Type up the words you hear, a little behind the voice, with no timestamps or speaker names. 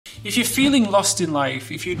If you're feeling lost in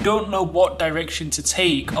life, if you don't know what direction to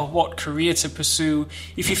take or what career to pursue,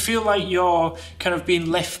 if you feel like you're kind of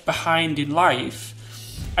being left behind in life,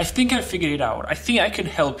 I think I figured it out. I think I can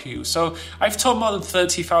help you. So I've taught more than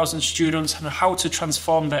 30,000 students on how to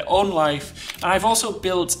transform their own life. And I've also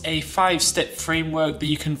built a 5-step framework that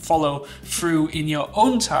you can follow through in your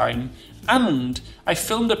own time. And I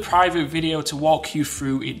filmed a private video to walk you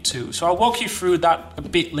through it too. So I'll walk you through that a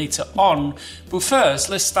bit later on. But first,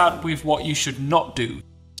 let's start with what you should not do.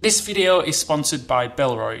 This video is sponsored by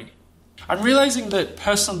Bellroy. I'm realizing that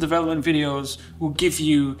personal development videos will give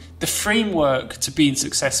you the framework to being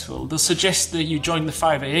successful. They'll suggest that you join the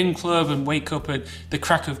 5 a.m. club and wake up at the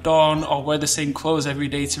crack of dawn, or wear the same clothes every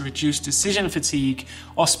day to reduce decision fatigue,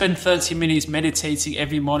 or spend 30 minutes meditating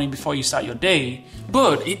every morning before you start your day.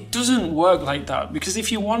 But it doesn't work like that, because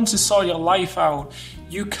if you want to sort your life out,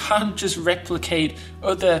 you can't just replicate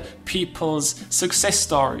other people's success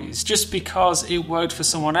stories. Just because it worked for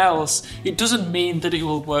someone else, it doesn't mean that it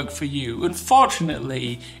will work for you.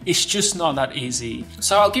 Unfortunately, it's just not that easy.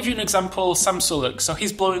 So I'll give you an example, Sam Sulek. So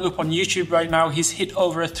he's blowing up on YouTube right now. He's hit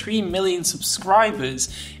over 3 million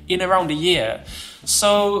subscribers in around a year.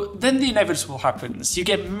 So then the inevitable happens. You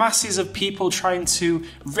get masses of people trying to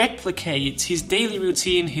replicate his daily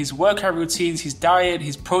routine, his workout routines, his diet,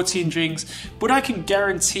 his protein drinks. But I can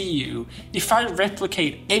guarantee you, if I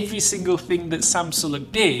replicate every single thing that Sam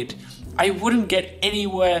Sulek did, I wouldn't get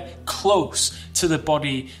anywhere close to the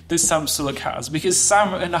body that Sam Sulek has, because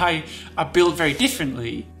Sam and I are built very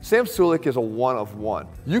differently. Sam Sulek is a one of one.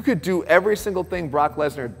 You could do every single thing Brock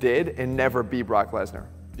Lesnar did and never be Brock Lesnar.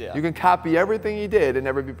 Yeah. You can copy everything he did and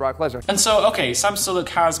never be Brock Lesnar. And so, okay, Sam Sulek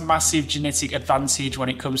has massive genetic advantage when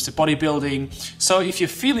it comes to bodybuilding. So if you're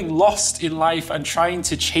feeling lost in life and trying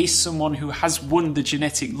to chase someone who has won the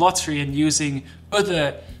genetic lottery and using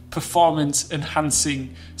other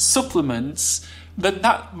performance-enhancing supplements, then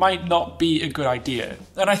that might not be a good idea.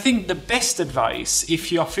 And I think the best advice,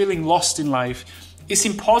 if you're feeling lost in life, it's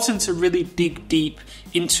important to really dig deep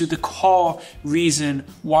into the core reason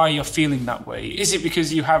why you're feeling that way. Is it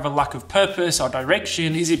because you have a lack of purpose or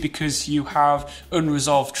direction? Is it because you have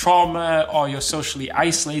unresolved trauma, or you're socially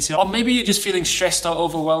isolated? Or maybe you're just feeling stressed or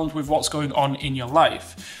overwhelmed with what's going on in your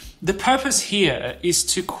life. The purpose here is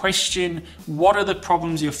to question what are the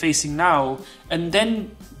problems you're facing now, and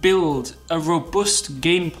then build a robust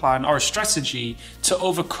game plan or a strategy to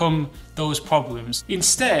overcome those problems,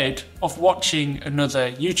 instead of watching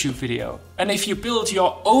another YouTube video. And if you build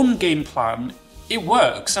your own game plan, it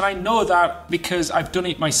works, and I know that because I've done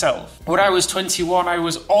it myself. When I was 21, I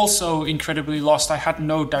was also incredibly lost. I had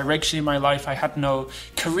no direction in my life. I had no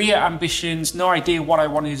career ambitions, no idea what I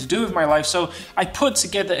wanted to do with my life. So I put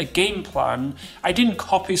together a game plan. I didn't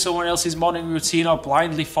copy someone else's morning routine or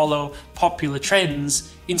blindly follow popular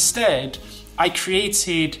trends. Instead, I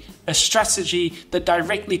created a strategy that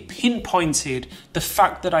directly pinpointed the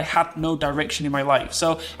fact that I had no direction in my life.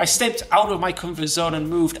 So I stepped out of my comfort zone and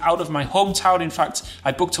moved out of my hometown. In fact,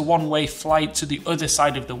 I booked a one-way flight to the other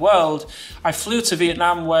side of the world. I flew to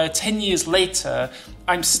Vietnam, where 10 years later,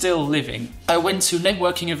 I'm still living. I went to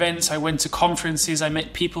networking events, I went to conferences, I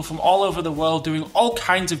met people from all over the world doing all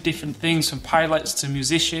kinds of different things, from pilots to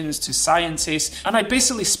musicians to scientists. And I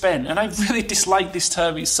basically spent, and I really dislike this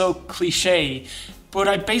term, it's so cliche, but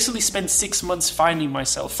I basically spent 6 months finding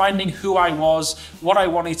myself, finding who I was, what I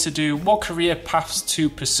wanted to do, what career paths to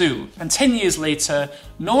pursue. And 10 years later,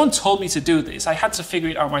 no one told me to do this. I had to figure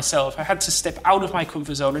it out myself. I had to step out of my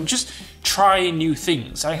comfort zone and just try new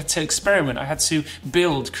things. I had to experiment. I had to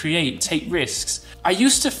build, create, take risks. I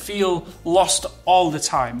used to feel lost all the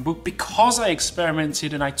time, but because I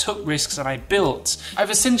experimented and I took risks and I built,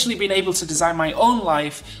 I've essentially been able to design my own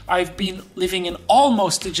life. I've been living an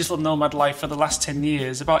almost digital nomad life for the last 10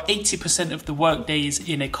 years, about 80% of the work days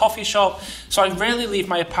in a coffee shop. So I rarely leave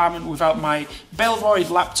my apartment without my Bellroy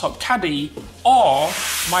laptop caddy or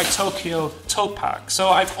my Tokyo tote pack. So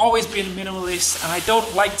I've always been minimalist, and I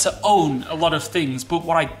don't like to own a lot of things, but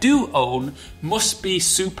what I do own must be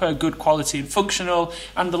super good quality and functional,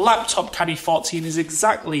 and the Laptop Caddy 14 is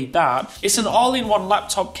exactly that. It's an all-in-one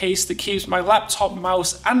laptop case that keeps my laptop,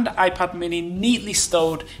 mouse and iPad mini neatly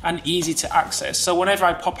stowed and easy to access. So whenever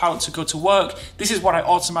I pop out to go to work, this is what I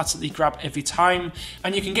automatically grab every time,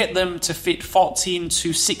 and you can get them to fit 14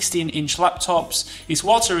 to 16 inch laptops. It's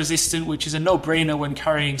water resistant, which is a no-brainer when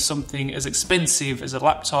carrying something as expensive as a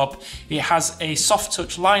laptop. It has a soft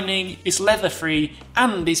touch lining, it's leather-free,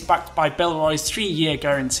 and it's backed by Bellroy's 3-year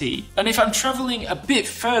guarantee. And if I'm traveling a bit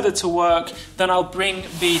further to work, then I'll bring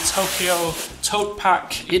the Tokyo Tote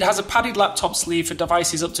Pack. It has a padded laptop sleeve for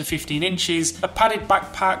devices up to 15 inches, a padded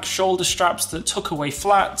backpack, shoulder straps that tuck away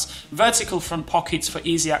flat, vertical front pockets for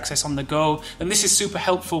easy access on the go, and this is super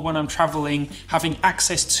helpful when I'm traveling. Having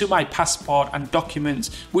access to my passport and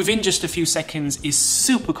documents within just a few seconds is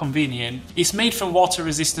super convenient. It's made from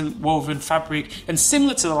water-resistant woven fabric, and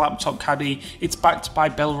similar to the laptop caddy, it's backed by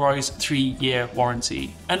Bellroy's 3-year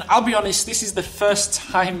warranty. And I'll be honest, this is the first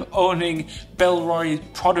time owning Bellroy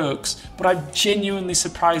products, but I'm genuinely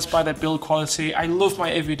surprised by their build quality. I love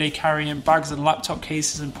my everyday carrying bags and laptop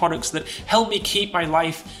cases and products that help me keep my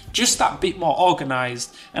life just that bit more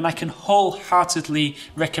organized, and I can wholeheartedly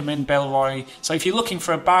recommend Bellroy. So if you're looking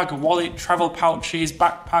for a bag, a wallet, travel pouches,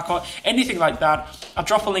 backpack, or anything like that, I'll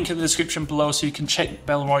drop a link in the description below so you can check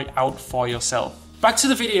Bellroy out for yourself. Back to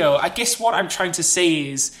the video. I guess what I'm trying to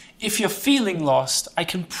say is, if you're feeling lost, I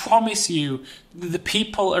can promise you the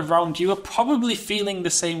people around you are probably feeling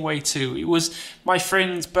the same way too. It was my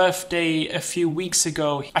friend's birthday a few weeks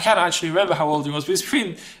ago. I can't actually remember how old he was, but he was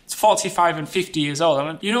between 45 and 50 years old.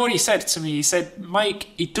 And you know what he said to me? He said, "Mike,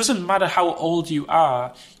 it doesn't matter how old you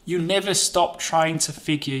are, you never stop trying to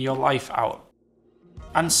figure your life out."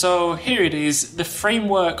 And so here it is, the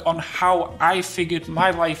framework on how I figured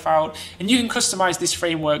my life out, and you can customize this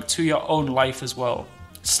framework to your own life as well.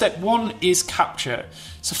 Step 1 is capture.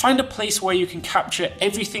 So find a place where you can capture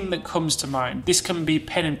everything that comes to mind. This can be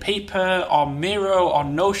pen and paper, or Miro, or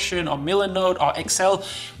Notion, or Millernote, or Excel,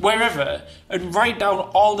 wherever, and write down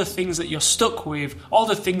all the things that you're stuck with, all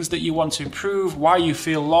the things that you want to improve, why you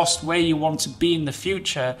feel lost, where you want to be in the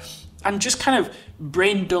future, and just kind of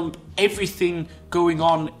brain dump everything going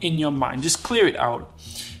on in your mind. Just clear it out.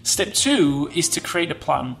 Step 2 is to create a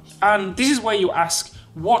plan. And this is where you ask,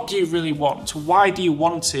 what do you really want? Why do you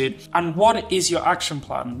want it? And what is your action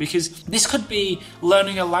plan? Because this could be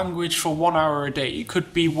learning a language for 1 hour a day. It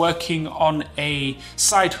could be working on a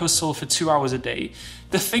side hustle for 2 hours a day.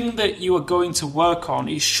 The thing that you are going to work on,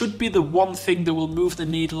 it should be the one thing that will move the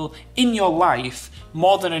needle in your life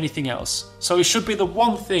more than anything else. So it should be the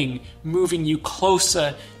one thing moving you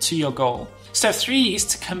closer to your goal. Step 3 is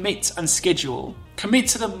to commit and schedule. Commit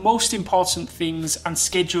to the most important things and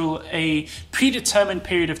schedule a predetermined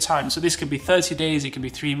period of time. So this could be 30 days, it can be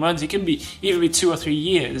 3 months, it can be even be 2 or 3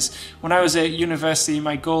 years. When I was at university,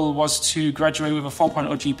 my goal was to graduate with a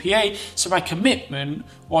 4.0 GPA. So my commitment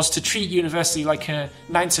was to treat university like a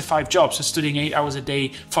 9-to-5 job. So studying 8 hours a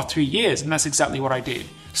day for 3 years. And that's exactly what I did.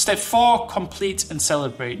 Step 4, complete and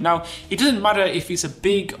celebrate. Now, it doesn't matter if it's a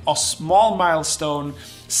big or small milestone,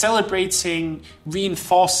 celebrating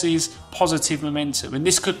reinforces positive momentum. And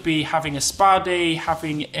this could be having a spa day,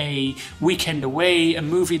 having a weekend away, a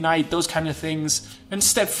movie night, those kind of things. And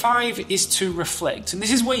step 5 is to reflect. And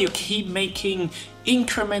this is where you keep making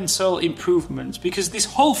incremental improvements, because this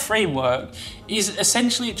whole framework is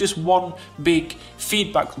essentially just one big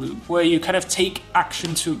feedback loop where you kind of take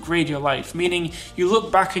action to upgrade your life, meaning you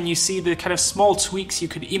look back and you see the kind of small tweaks you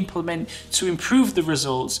could implement to improve the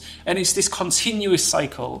results, and it's this continuous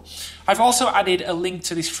cycle. I've also added a link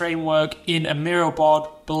to this framework in a Miro board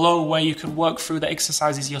below where you can work through the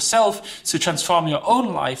exercises yourself to transform your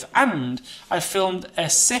own life, and I filmed a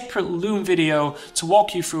separate Loom video to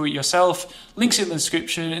walk you through it yourself. Links in the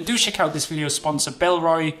description, and do check out this video's sponsor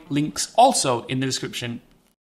Bellroy, links also in the description.